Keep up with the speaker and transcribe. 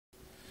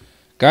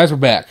Guys, we're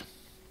back.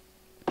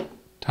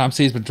 Tom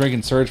C's been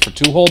drinking Surge for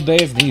 2 whole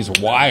days, and he's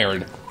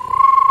wired.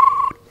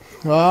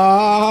 I'm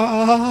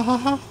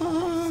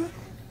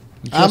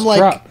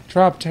like...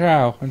 Drop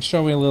trow and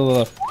show me a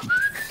little...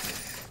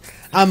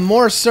 I'm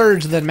more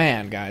Surge than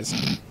man, guys.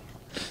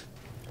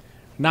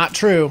 Not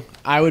true.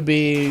 I would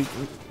be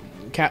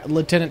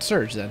Lieutenant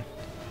Surge, then.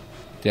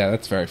 Yeah,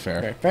 that's very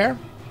fair. Very fair.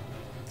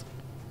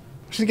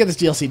 I should get this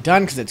DLC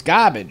done, because it's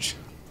garbage.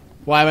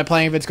 Why am I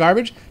playing if it's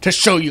garbage? To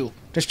show you.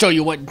 To show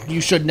you what you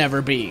should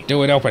never be.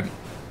 Do it open.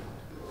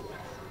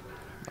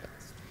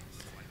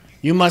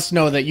 You must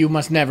know that you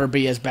must never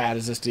be as bad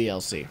as this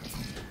DLC.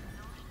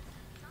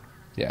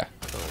 Yeah.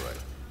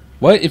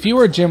 What if you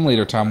were a gym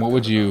leader, Tom? What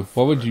would you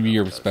be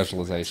your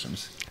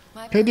specializations?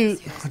 Could I do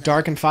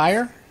Dark and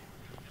Fire?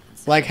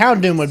 Like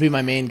Houndoom would be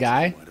my main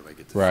guy.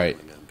 Right.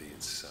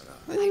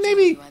 I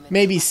think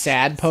maybe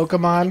sad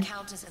Pokemon.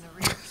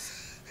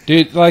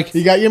 Dude, like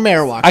you got your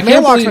Marowak.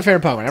 Marowak's my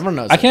favorite Pokemon. Everyone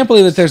knows. I can't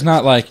believe that there's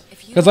not like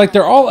because like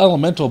they're all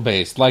elemental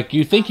based. Like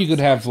you think you could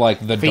have like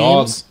the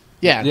Themes? dog.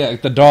 Yeah.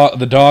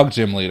 The dog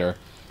gym leader,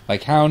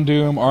 like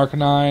Houndoom,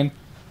 Arcanine,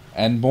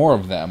 and more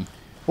of them.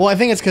 Well, I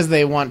think it's because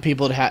they want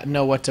people to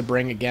know what to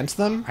bring against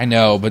them. I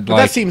know, but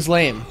like... that seems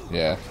lame.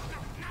 Yeah.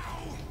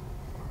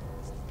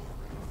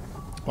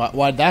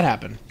 Why'd that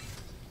happen?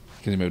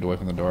 Because he moved away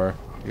from the door,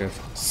 I guess.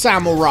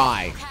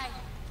 Samurai!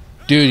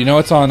 Dude, you know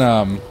what's on,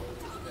 I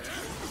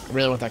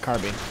really want that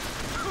carbine.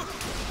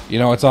 You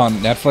know what's on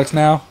Netflix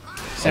now?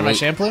 Samurai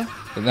Champloo?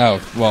 No,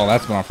 well,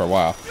 that's been on for a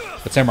while.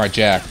 But Samurai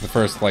Jack, the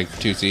first, like,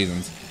 2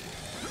 seasons.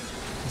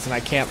 Listen, I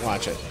can't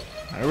watch it.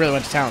 I really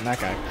went to town on that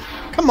guy.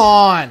 Come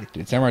on!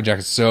 Dude, Samurai Jack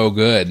is so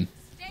good.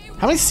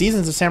 How many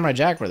seasons of Samurai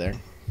Jack were there?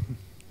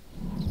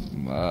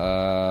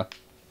 I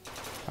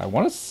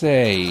want to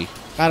say...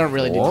 I don't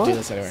really 4? need to do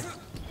this anyway.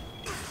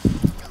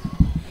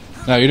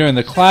 No, you're doing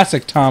the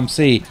classic Tom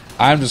C.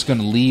 I'm just going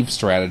to leave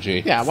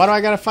strategy. Yeah, why do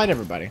I gotta fight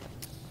everybody?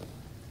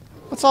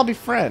 Let's all be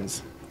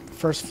friends.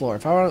 First floor.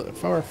 If I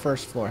were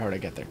first floor, how would I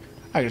get there?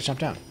 I gotta jump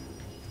down.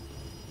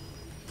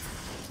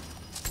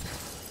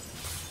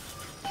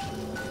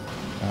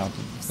 Yeah.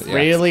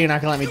 Really? You're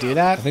not gonna let me do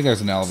that? I think there's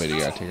an elevator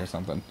you gotta take or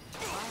something.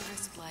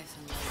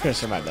 Could have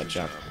survived that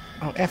jump.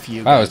 Oh, F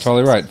you. Oh, Guys. I was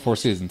totally right. 4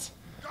 seasons.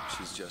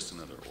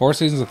 4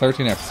 seasons of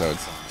 13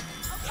 episodes.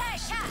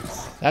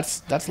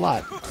 That's a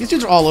lot. These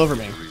dudes are all over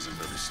me.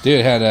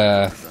 Dude, it had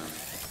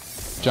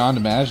John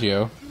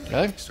DiMaggio.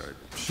 Really?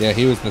 Yeah,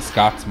 he was the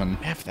Scotsman.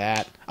 F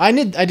that. I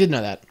did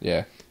know that.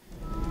 Yeah.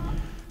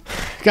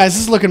 Guys,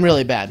 this is looking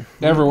really bad.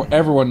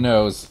 Everyone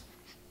knows.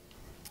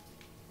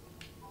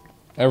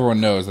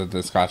 Everyone knows that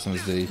the Scotsman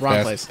is the Wrong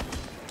best, place.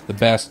 the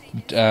best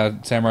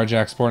Samurai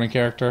Jack sporting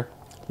character.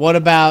 What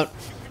about?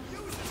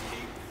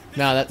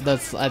 No,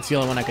 that's the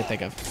only one I could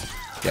think of.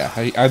 Yeah,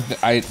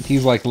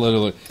 he's like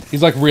literally,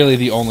 he's like really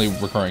the only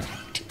recurring.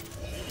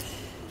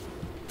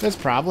 There's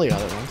probably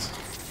other ones.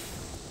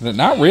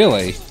 Not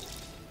really.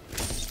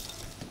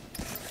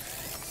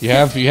 You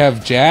have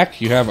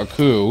Jack, you have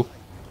Aku,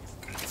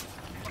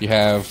 you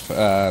have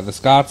the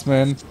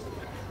Scotsman.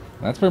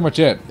 That's pretty much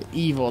it. The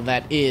evil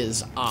that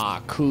is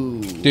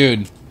Aku.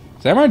 Dude,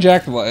 Samurai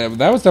Jack,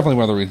 that was definitely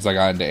one of the reasons I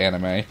got into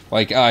anime.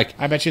 Like I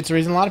bet you it's the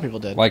reason a lot of people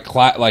did. Like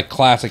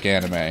classic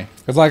anime.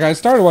 Because like I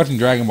started watching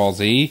Dragon Ball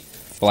Z,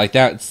 but like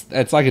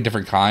it's like a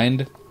different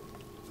kind.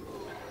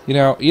 You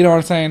know what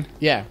I'm saying?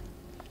 Yeah.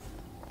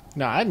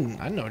 No, I know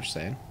what you're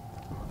saying.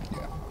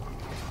 Yeah.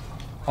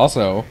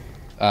 Also,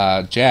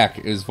 Jack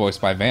is voiced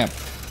by Vamp.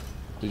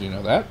 Did you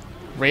know that?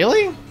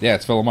 Really? Yeah,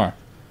 it's Phil Lamar.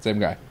 Same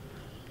guy.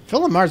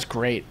 Phil Lamar's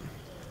great.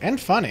 And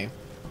funny.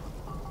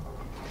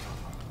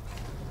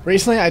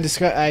 Recently, I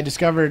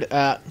discovered...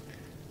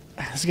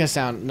 this is going to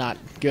sound not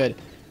good.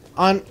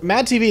 On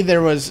Mad TV,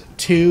 there was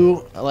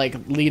 2, like,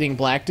 leading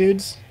black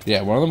dudes.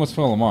 Yeah, one of them was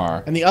Phil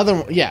Lamar. And the other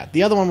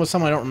one was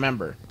someone I don't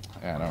remember.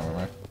 Yeah, I don't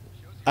remember.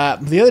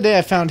 The other day,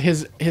 I found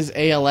his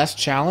ALS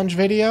challenge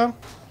video.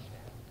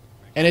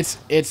 And it's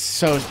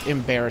so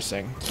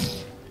embarrassing.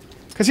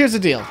 Because here's the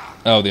deal.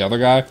 Oh, the other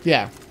guy?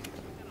 Yeah.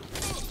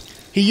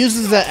 He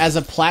uses that as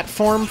a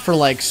platform for,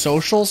 like,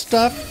 social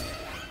stuff.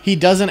 He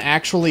doesn't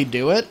actually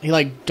do it. He,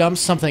 like,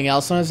 dumps something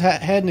else on his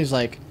head, and he's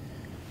like,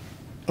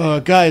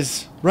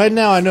 guys, right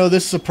now I know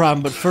this is a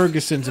problem, but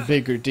Ferguson's a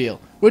bigger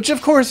deal. Which,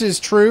 of course, is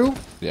true.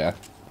 Yeah.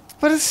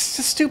 But it's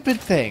a stupid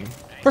thing.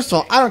 First of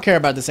all, I don't care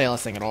about this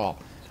ALS thing at all.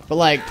 But,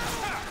 like,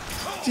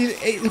 dude,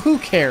 who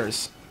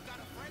cares?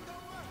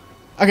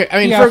 Okay,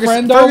 I mean,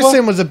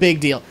 Ferguson was a big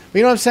deal. But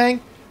you know what I'm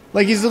saying?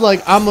 Like, he's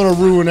like, I'm gonna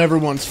ruin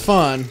everyone's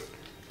fun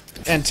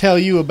and tell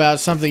you about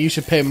something you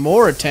should pay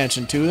more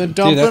attention to than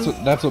dumping.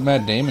 Dude, that's what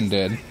Matt Damon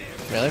did.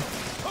 Really?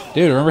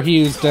 Dude, remember he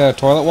used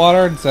toilet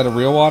water instead of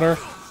real water?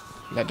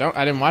 I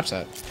didn't watch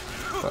that.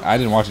 I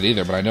didn't watch it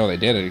either, but I know they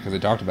did it because they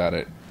talked about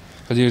it.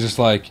 Because he was just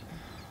like,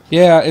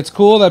 yeah, it's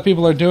cool that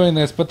people are doing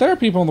this, but there are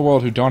people in the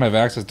world who don't have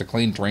access to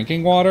clean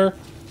drinking water.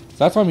 So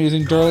that's why I'm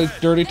using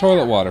dirty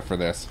toilet water for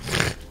this.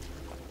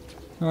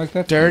 Like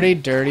that.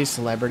 Dirty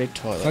celebrity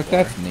toilet water.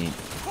 That's neat.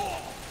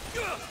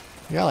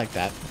 Yeah, I like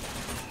that.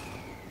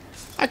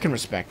 I can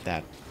respect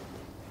that.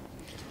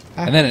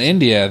 And then in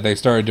India, they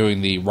started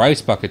doing the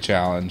rice bucket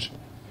challenge,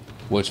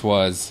 which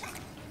was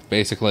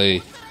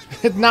basically...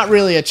 It's not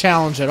really a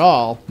challenge at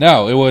all.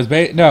 No, it was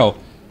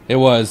it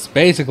was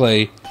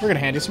basically... We're going to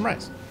hand you some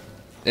rice.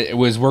 It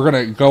was, we're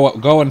going to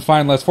go and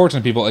find less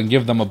fortunate people and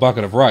give them a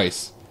bucket of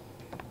rice.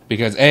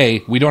 Because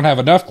A, we don't have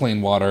enough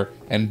clean water,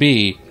 and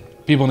B,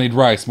 people need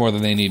rice more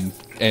than they need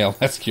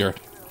ALS cured.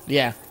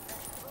 Yeah.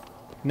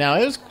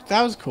 No,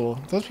 that was cool.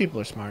 Those people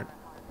are smart.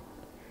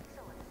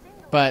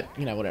 But,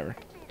 you know, whatever.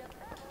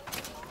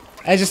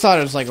 I just thought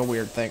it was like a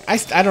weird thing. I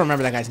don't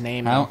remember that guy's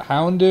name.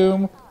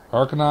 Houndoom,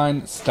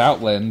 Arcanine,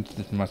 Stoutland.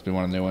 This must be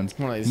one of the new ones.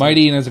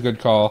 Mighty is a good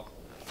call.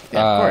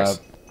 Yeah, of course.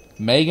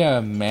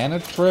 Mega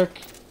Manatrick.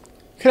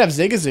 Could have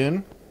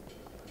Zigzagoon.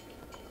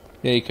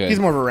 Yeah, you could. He's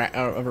more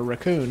of a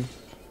raccoon.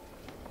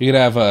 You could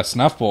have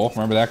Snuffle.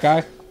 Remember that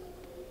guy?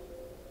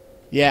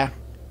 Yeah.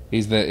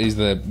 He's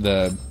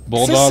the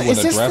bulldog with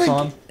a dress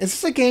on. Is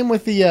this a game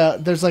with the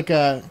there's like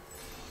a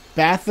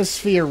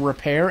bathysphere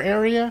repair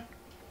area?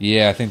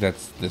 Yeah, I think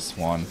that's this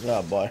one.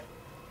 Oh boy.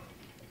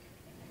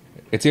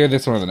 It's either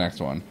this one or the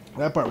next one.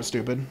 That part was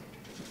stupid.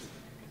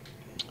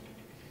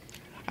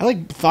 I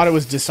thought it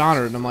was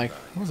Dishonored, and I'm like,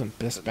 it wasn't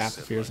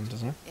bathyspheres in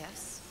Dishonored.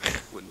 Yes.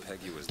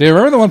 Do you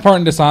remember the one part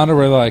in Dishonored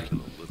where like,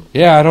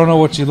 yeah, I don't know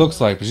what she looks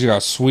like, but she got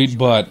a sweet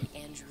butt.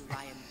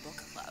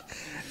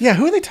 Yeah,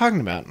 who are they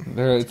talking about?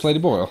 It's Lady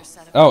Boyle.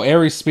 Oh,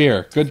 Ares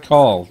Spear. Good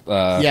call.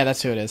 Yeah,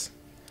 that's who it is.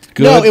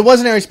 Good. No, it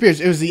wasn't Ares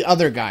Spears. It was the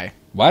other guy.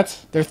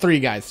 What? There are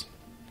 3 guys.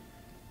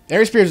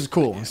 Ares Spears is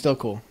cool. He's still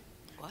cool.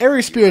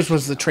 Ares Spears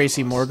was the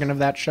Tracy Morgan of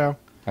that show.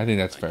 I think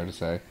that's fair to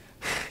say.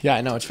 Yeah,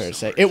 I know it's fair to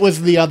say. It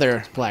was the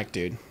other black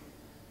dude.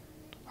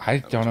 I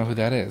don't know who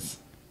that is.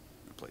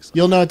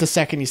 You'll know it the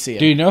second you see it.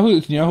 Do you know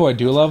who I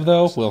do love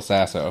though? Will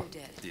Sasso.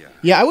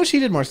 Yeah, I wish he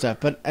did more stuff,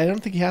 but I don't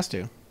think he has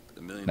to.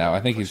 No,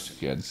 I think he's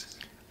good.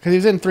 Because he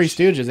was in Three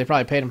Stooges. They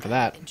probably paid him for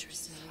that.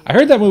 I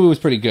heard that movie was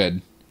pretty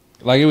good.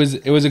 Like it was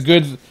a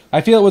good. I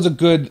feel it was a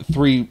good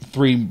Three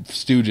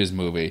Stooges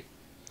movie.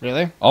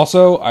 Really?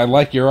 Also, I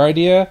like your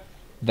idea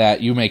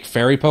that you make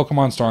fairy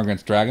Pokemon strong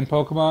against dragon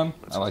Pokemon.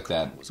 I like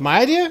that. It's my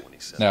idea?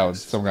 No,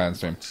 it's some guy on the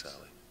stream.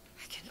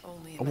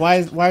 Why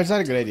is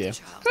that a good idea?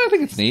 I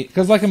think it's neat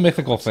because like a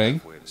mythical thing.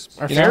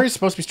 Are fairies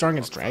supposed to be strong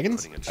against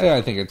dragons? Yeah,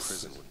 I think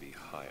it's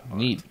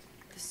neat.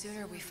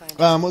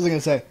 What was I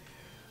gonna say?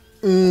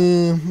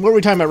 What were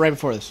we talking about right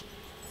before this?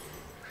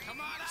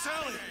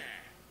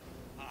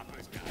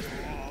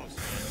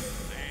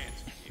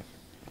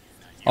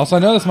 Also, I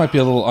know this might be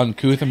a little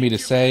uncouth of me to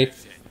say,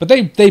 but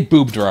they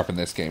boobed her up in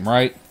this game,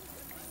 right?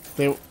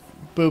 They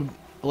boobed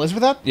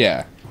Elizabeth up?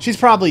 Yeah. She's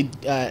probably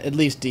at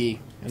least D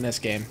in this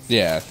game.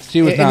 Yeah,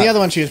 she was. In the other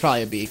one, she was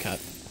probably a B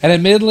cut. And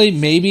admittedly,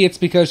 maybe it's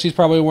because she's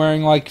probably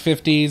wearing like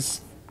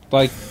 50s,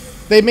 like.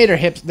 They made her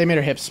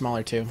hips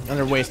smaller too, and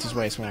her waist is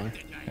way smaller.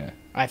 Yeah.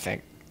 I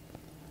think.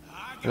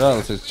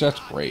 Regardless, it's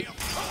just great.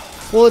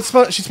 Well,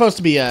 she's supposed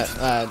to be a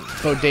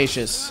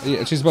bodacious.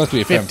 Yeah, she's supposed to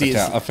be a femme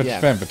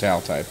 50s,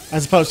 fatale type.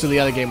 As opposed to the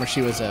other game where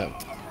she was a.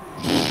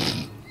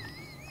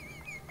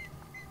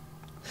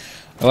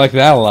 I like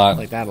that a lot. I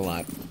like that a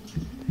lot.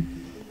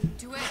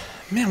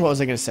 Man, what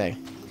was I gonna say?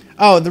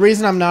 Oh, the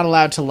reason I'm not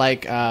allowed to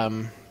like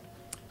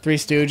Three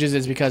Stooges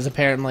is because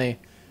apparently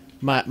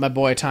my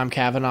boy Tom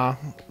Cavanaugh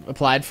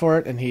applied for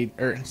it and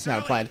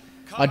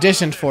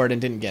auditioned for it and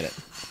didn't get it.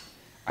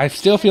 I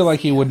still feel like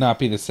he would not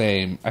be the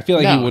same. I feel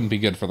like he wouldn't be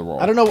good for the role.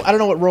 I don't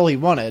know what role he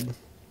wanted.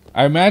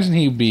 I imagine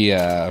he'd be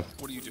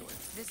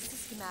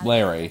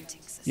Larry.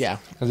 Yeah,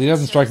 because he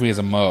doesn't strike me as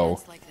a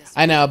Mo.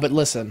 I know, but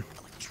listen,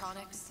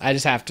 I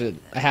just have to.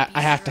 I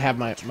have to have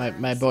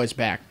my boy's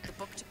back,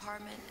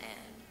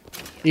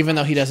 even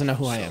though he doesn't know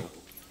who I am.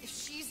 If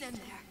she's in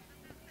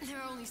there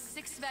are only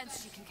 6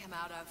 vents she can come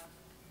out of.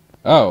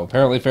 Oh,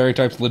 apparently fairy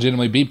types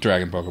legitimately beat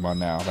dragon Pokemon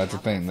now. That's a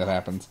thing that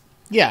happens.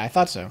 Yeah, I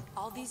thought so.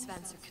 All these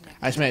vents are connected.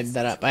 I just made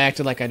that up. I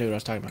acted like I knew what I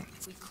was talking about.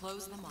 We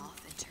close them off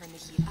and turn the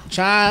heat up.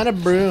 China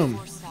Broom.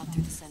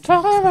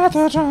 Talking about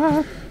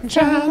the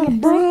China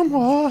Broom.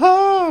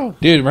 Whoa.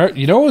 Dude, remember,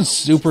 you know what was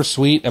super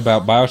sweet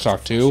about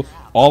Bioshock 2?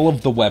 All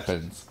of the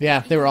weapons.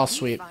 Yeah, they were all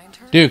sweet.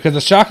 Dude, because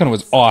the shotgun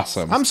was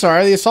awesome. I'm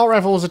sorry, the assault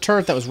rifle was a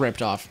turret that was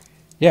ripped off.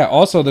 Yeah,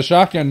 also the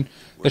shotgun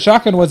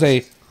was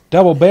a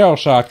double barrel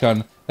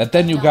shotgun that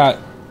then you got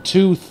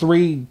 2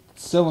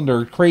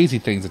 3-cylinder crazy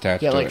things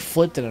attached to it. Yeah, like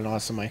flipped in an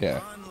awesome way.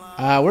 Yeah.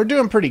 We're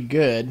doing pretty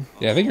good.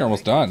 Yeah, I think you're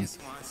almost done.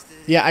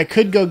 Yeah, I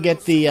could go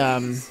get the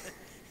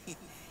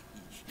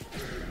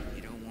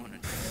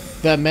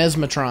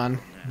Mesmatron,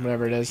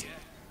 whatever it is.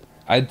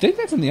 I think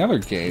that's in the other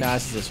game. No,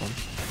 this is this one.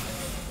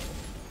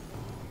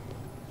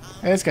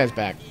 Hey, this guy's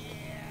back.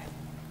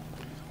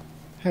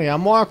 Hey,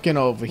 I'm walking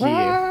over here.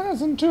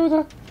 Rising to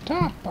the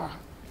top. Oh,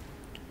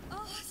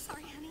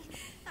 sorry,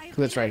 honey.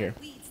 That's right here.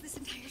 Weeds this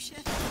entire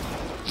ship.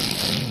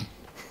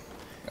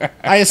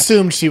 I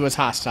assumed she was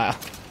hostile.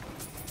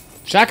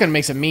 Shotgun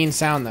makes a mean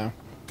sound, though.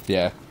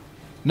 Yeah.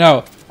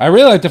 No, I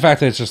really like the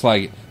fact that it's just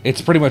like,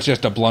 it's pretty much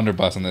just a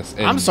blunderbuss in this.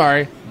 I'm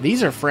sorry.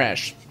 These are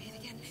fresh.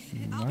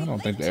 I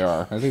don't think they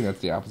are. I think that's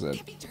the opposite.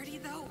 Can't be dirty,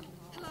 though.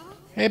 Hello?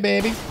 Hey,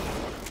 baby.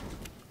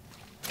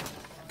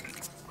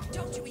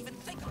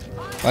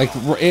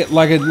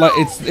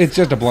 It's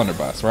just a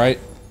blunderbuss, right?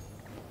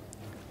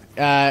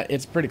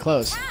 It's pretty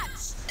close.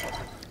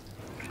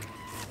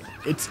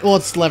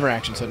 It's lever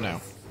action, so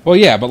no. Well,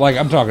 yeah, but like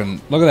I'm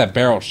talking. Look at that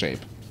barrel shape.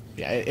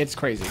 Yeah, it's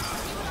crazy.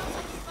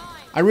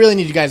 I really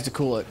need you guys to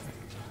cool it.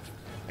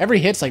 Every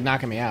hit's like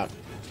knocking me out.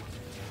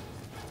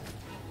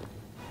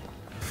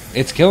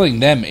 It's killing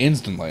them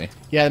instantly.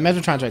 Yeah, the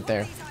Metatron's right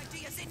there.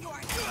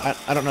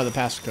 I don't know the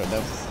passcode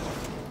though.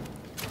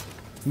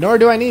 Nor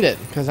do I need it,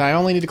 because I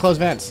only need to close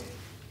vents.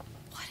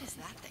 What is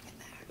that thing in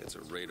there? It's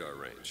a radar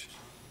range.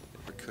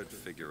 If we could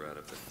figure out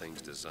if the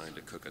thing's designed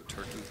to cook a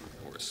turkey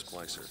or a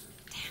splicer.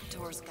 Damn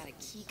door's got a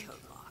key code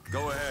lock.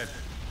 Go ahead.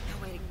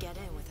 No way to get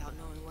in without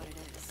knowing what it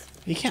is.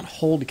 You can't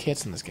hold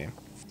kits in this game.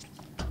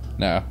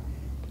 No,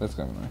 that's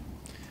kind of annoying.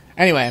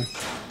 Anyway,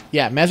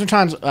 yeah,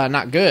 Metatron's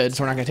not good,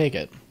 so we're not going to take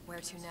it. Where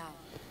to now?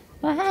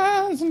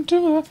 Rise into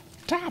the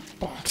top.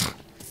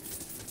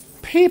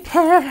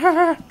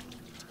 Paper.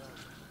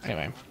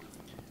 Anyway,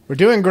 we're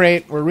doing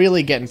great. We're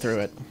really getting through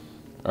it.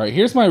 All right,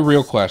 here's my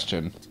real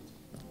question.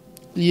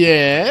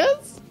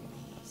 Yes?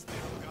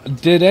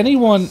 Did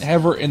anyone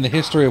ever in the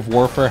history of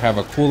warfare have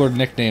a cooler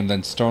nickname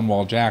than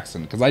Stonewall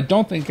Jackson? Because I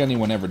don't think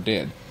anyone ever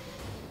did.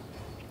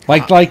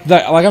 Like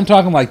I'm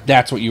talking like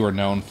that's what you were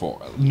known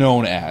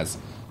as.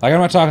 Like I'm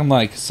not talking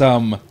like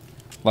some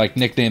like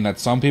nickname that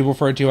some people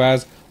refer to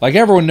as. Like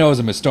everyone knows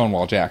him as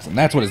Stonewall Jackson.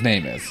 That's what his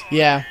name is.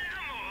 Yeah.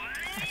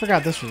 I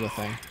forgot this was a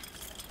thing.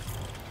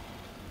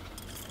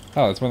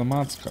 Oh, that's where the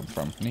mods come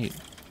from. Neat.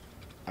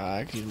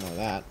 I could use more of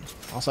that.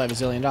 Also, I have $1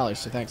 zillion,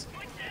 so thanks.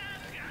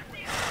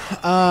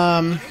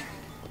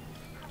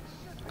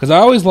 Because I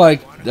always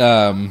liked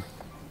the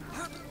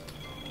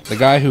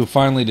guy who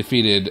finally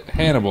defeated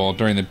Hannibal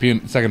during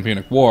the Second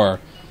Punic War.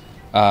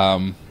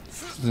 The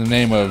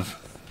name of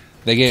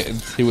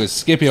he was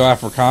Scipio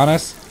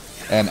Africanus,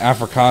 and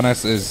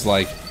Africanus is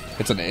like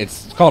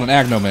it's called an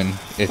agnomen.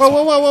 It's,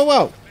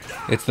 whoa!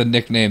 It's the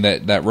nickname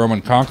that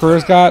Roman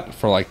conquerors got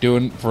for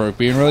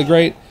being really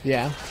great.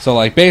 Yeah. So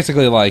like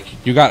basically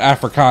like you got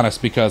Africanus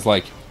because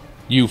like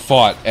you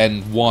fought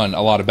and won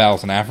a lot of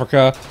battles in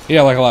Africa.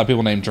 Yeah, like a lot of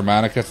people named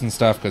Germanicus and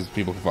stuff because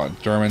people fought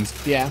Germans.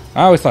 Yeah.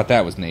 I always thought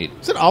that was neat.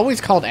 Was it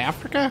always called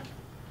Africa?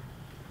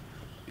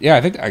 Yeah,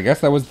 I guess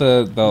that was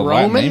the Latin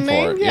Roman name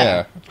for it.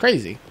 Yeah.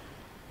 Crazy.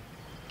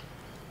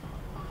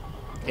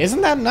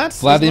 Isn't that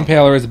nuts? Vlad the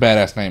Impaler is a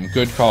badass name.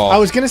 Good call. I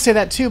was gonna say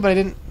that too, but I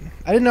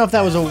didn't know if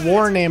that was a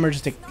war name or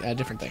just a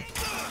different thing.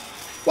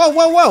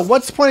 Whoa!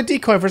 What's the point of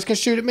decoy if it's gonna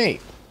shoot at me?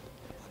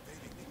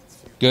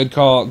 Good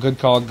call,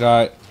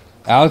 guy.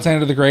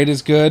 Alexander the Great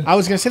is good. I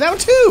was gonna say that one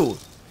too,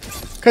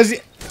 because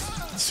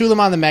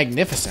Suleiman the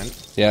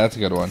Magnificent. Yeah, that's a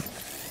good one.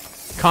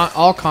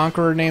 All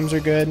conqueror names are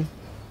good.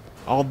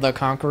 All the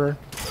Conqueror.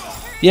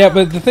 Yeah,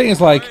 but the thing is,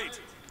 like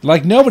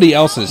nobody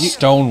else is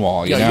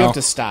Stonewall. You know, you have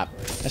to stop.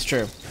 That's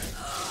true.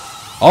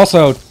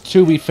 Also,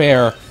 to be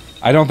fair,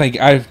 I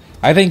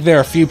think there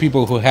are a few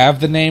people who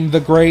have the name the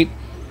Great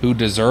who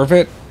deserve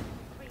it.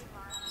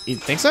 You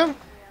think so?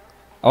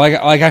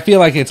 I feel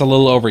like it's a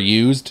little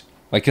overused,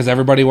 like because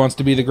everybody wants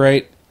to be the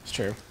Great. It's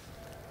true.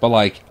 But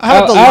like,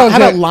 how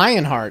about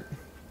Lionheart?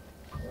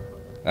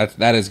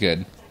 That is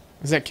good.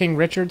 Is that King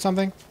Richard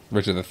something?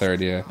 Richard the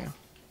Third, yeah.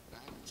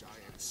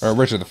 Or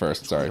Richard the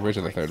First. Sorry,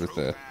 Richard the Third was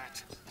the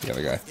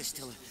other guy.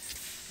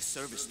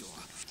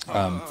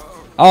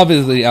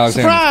 Obviously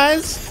Alexander.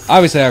 Surprise!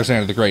 Obviously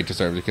Alexander the Great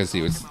deserved it because he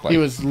was like, he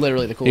was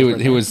literally the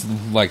coolest. He was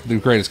like the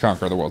greatest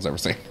conqueror the world's ever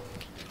seen.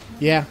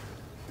 Yeah.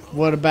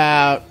 What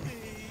about?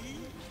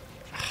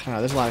 I don't know.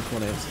 There's a lot of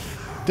cool names.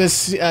 Does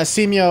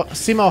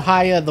Simo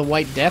Haya the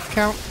White Death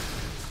count?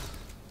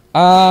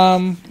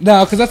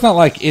 No, because that's not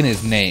like in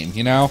his name.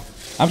 You know,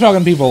 I'm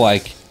talking people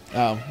like.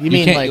 Oh, you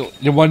mean like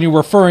when you're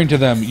referring to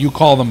them, you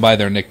call them by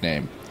their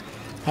nickname.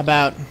 How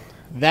about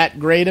that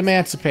great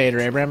emancipator,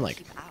 Abraham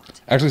Lincoln?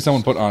 Actually,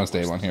 someone put Honest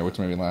Abe on here, which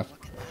made me laugh.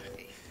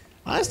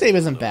 Honest Abe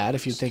isn't bad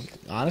if you think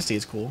honesty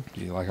is cool.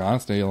 Do you like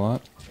Honest Abe a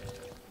lot?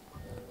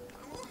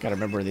 Gotta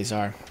remember where these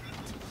are.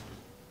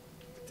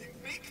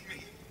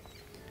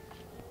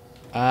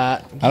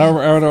 I don't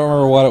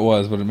remember what it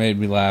was, but it made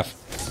me laugh.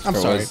 I'm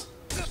sorry.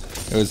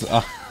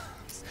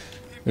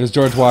 It was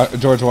George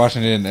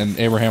Washington and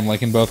Abraham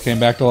Lincoln both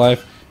came back to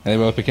life, and they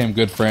both became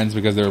good friends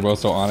because they were both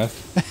so honest.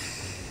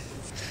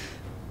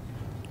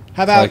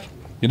 How about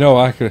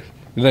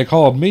They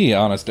called me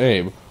Honest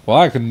Abe. Well,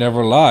 I could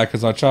never lie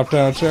because I chopped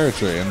down a cherry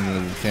tree,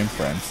 and we became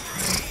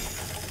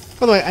friends.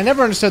 By the way, I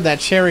never understood that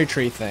cherry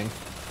tree thing.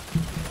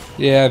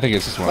 Yeah, I think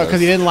it's just one of those.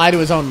 Because he didn't lie to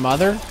his own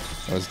mother?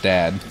 It was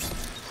Dad.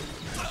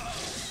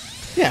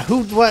 Yeah,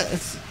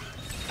 what?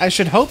 I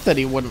should hope that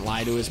he wouldn't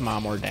lie to his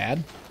mom or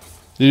dad.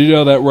 Did you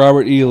know that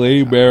Robert E.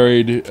 Lee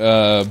married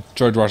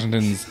George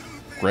Washington's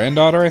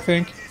granddaughter, I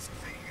think?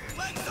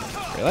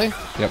 Really?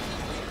 Yep.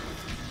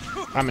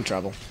 I'm in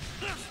trouble.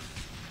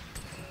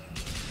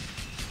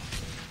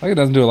 Like it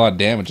doesn't do a lot of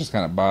damage, just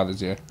kind of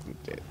bothers you.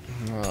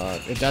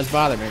 It does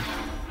bother me.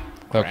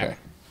 Okay.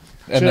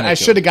 I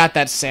should have got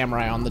that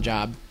samurai on the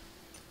job.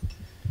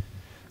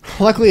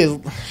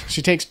 Luckily,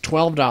 she takes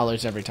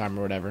 $12 every time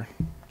or whatever.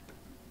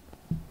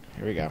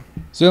 Here we go.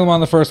 Suleiman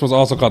the First was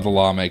also called the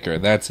Lawmaker.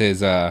 That's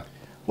his. What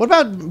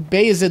about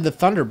Bayezid the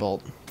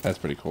Thunderbolt? That's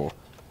pretty cool.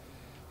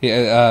 He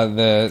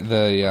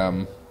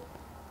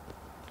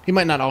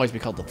might not always be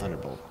called the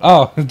Thunderbolt.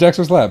 Oh,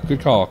 Dexter's Lab.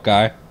 Good call,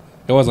 guy.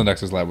 It was on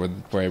Dexter's Lab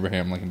where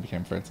Abraham Lincoln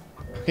became friends.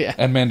 Yeah.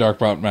 And Mandark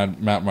brought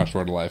Mount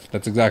Rushmore to life.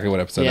 That's exactly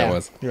what episode that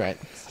was. You're right.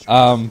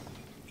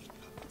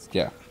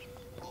 Yeah.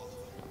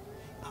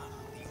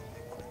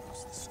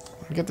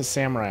 Get the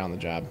samurai on the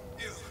job.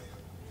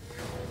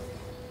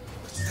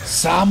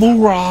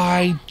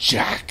 Samurai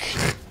Jack.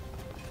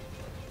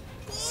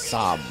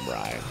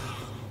 Samurai.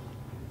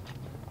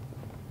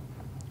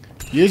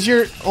 Use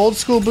your old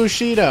school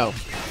Bushido.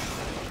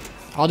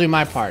 I'll do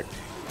my part.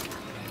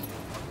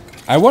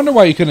 I wonder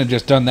why you couldn't have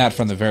just done that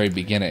from the very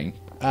beginning.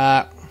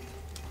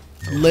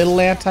 Little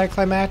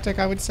anticlimactic,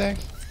 I would say.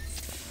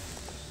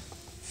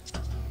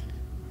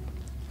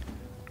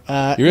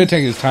 You're really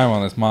taking his time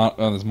on this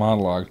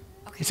monologue.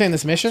 You saying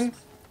this mission?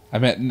 I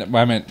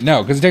meant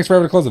no, because it takes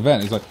forever to close the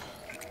vent. He's like,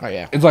 oh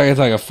yeah, it's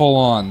like a full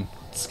on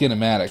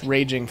skinematic.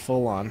 Raging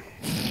full on.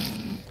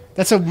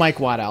 That's a Mike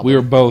Watt album. We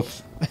were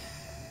both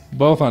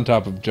on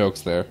top of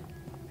jokes there.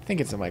 I think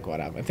it's a Mike Watt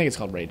album. I think it's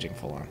called Raging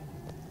Full On.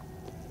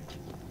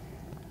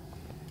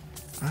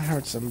 I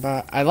heard some.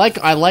 I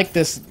like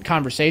this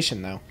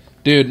conversation though.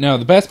 Dude, no.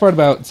 The best part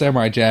about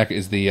Samurai Jack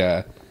is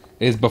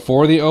is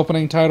before the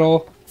opening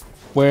title,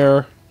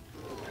 where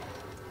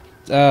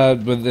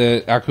with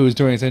the Aku's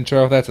doing his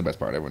intro. That's the best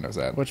part. Everyone knows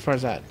that. Which part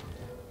is that?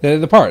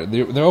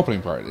 The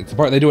opening part. It's the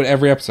part they do it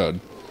every episode.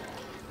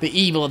 The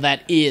evil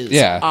that is.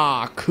 Yeah.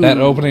 Aku. That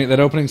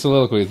opening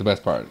soliloquy is the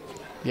best part.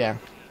 Yeah.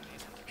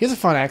 He has a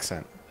fun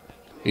accent.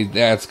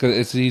 That's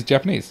because he's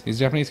Japanese. He's a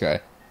Japanese guy.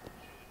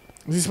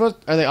 Is he are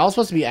they all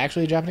supposed to be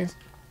actually Japanese?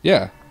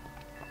 Yeah.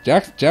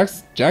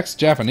 Jack's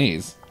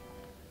Japanese.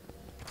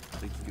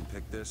 Think you can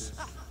pick this?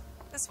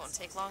 This won't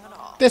take long at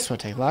all. This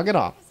won't take long at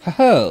all.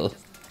 Oh.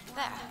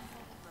 There.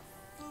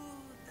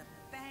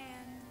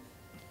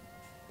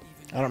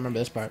 I don't remember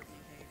this part.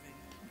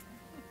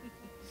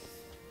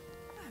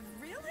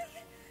 Really?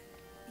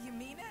 You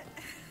mean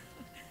it?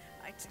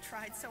 I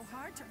tried so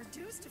hard to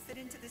reduce to fit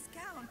into this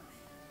gown.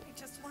 I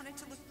just wanted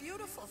to look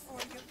beautiful for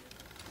you.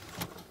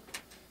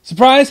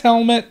 Surprise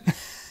helmet.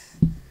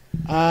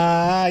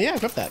 Yeah, I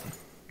got that.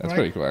 That's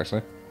pretty cool,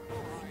 actually.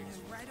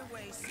 Right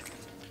away,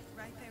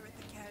 right there at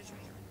the casual.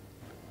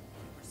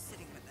 We're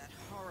sitting with that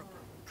horrible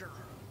girl.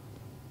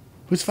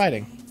 Who's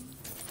fighting?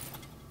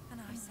 And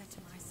I said to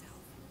myself,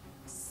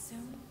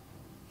 soon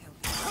he'll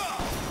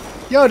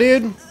be Yo,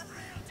 dude.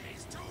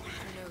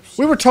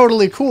 We were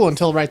totally cool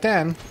until right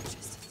then.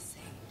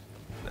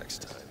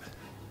 Next time,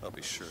 I'll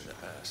be sure to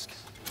ask.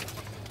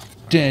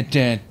 Dun,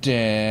 dun,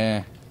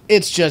 dun.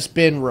 It's just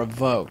been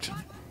revoked. What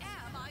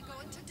am I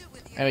going to do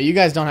with you? Anyway, you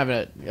guys don't have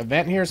an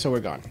event here, so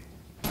we're gone.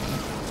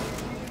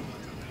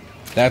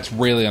 That's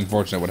really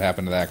unfortunate what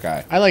happened to that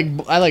guy. I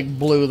like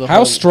blew the How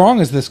whole... strong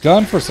is this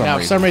gun for some Now,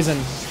 reason? for some reason,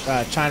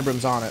 China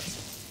Broom's on it.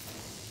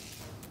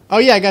 Oh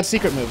yeah, I got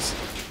secret moves.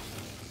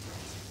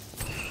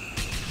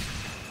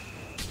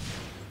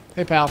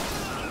 Hey, pal.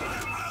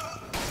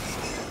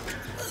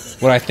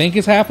 What I think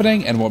is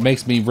happening, and what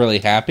makes me really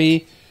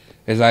happy,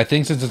 is I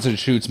think since it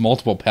shoots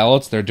multiple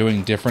pellets, they're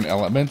doing different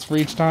elements for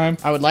each time.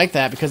 I would like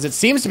that because it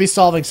seems to be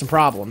solving some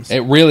problems. It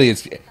really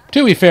is.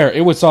 To be fair,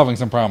 it was solving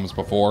some problems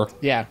before.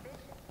 Yeah.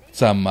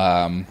 Some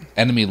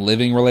enemy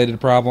living related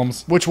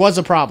problems. Which was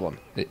a problem.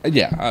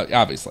 Yeah,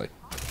 obviously.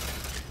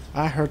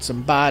 I heard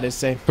somebody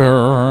say,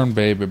 Burn,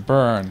 baby,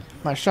 burn.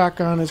 my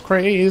shotgun is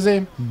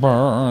crazy.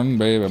 Burn,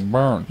 baby,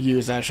 burn.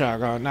 Use that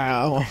shotgun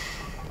now.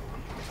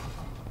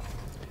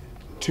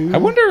 I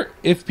wonder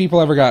if people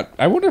ever got...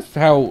 I wonder if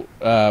how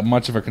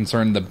much of a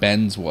concern the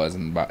Benz was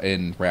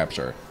in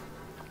Rapture.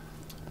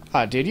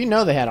 Oh, dude, you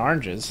know they had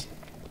oranges.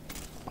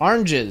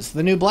 Oranges,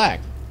 the new black.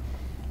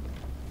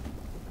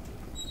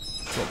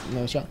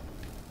 No shot.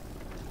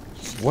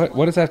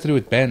 What does that have to do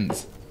with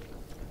Benz?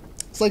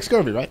 It's like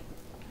Scurvy, right?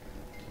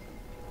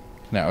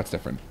 No, it's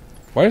different.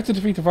 Why do you have to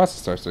defeat the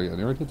Fossil Star so I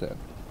never did that.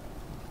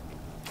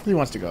 He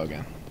wants to go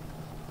again.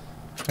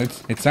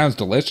 It sounds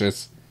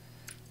delicious.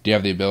 Do you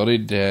have the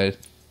ability to...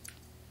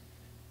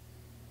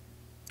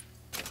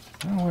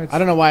 I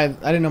don't know why. I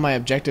didn't know my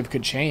objective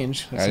could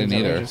change. I didn't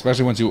either.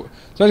 Especially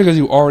because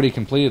you already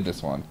completed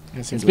this one.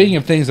 And speaking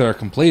of things that are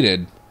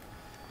completed,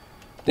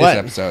 this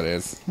episode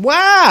is.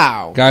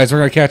 Wow! Guys, we're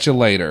going to catch you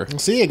later. We'll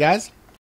see you guys.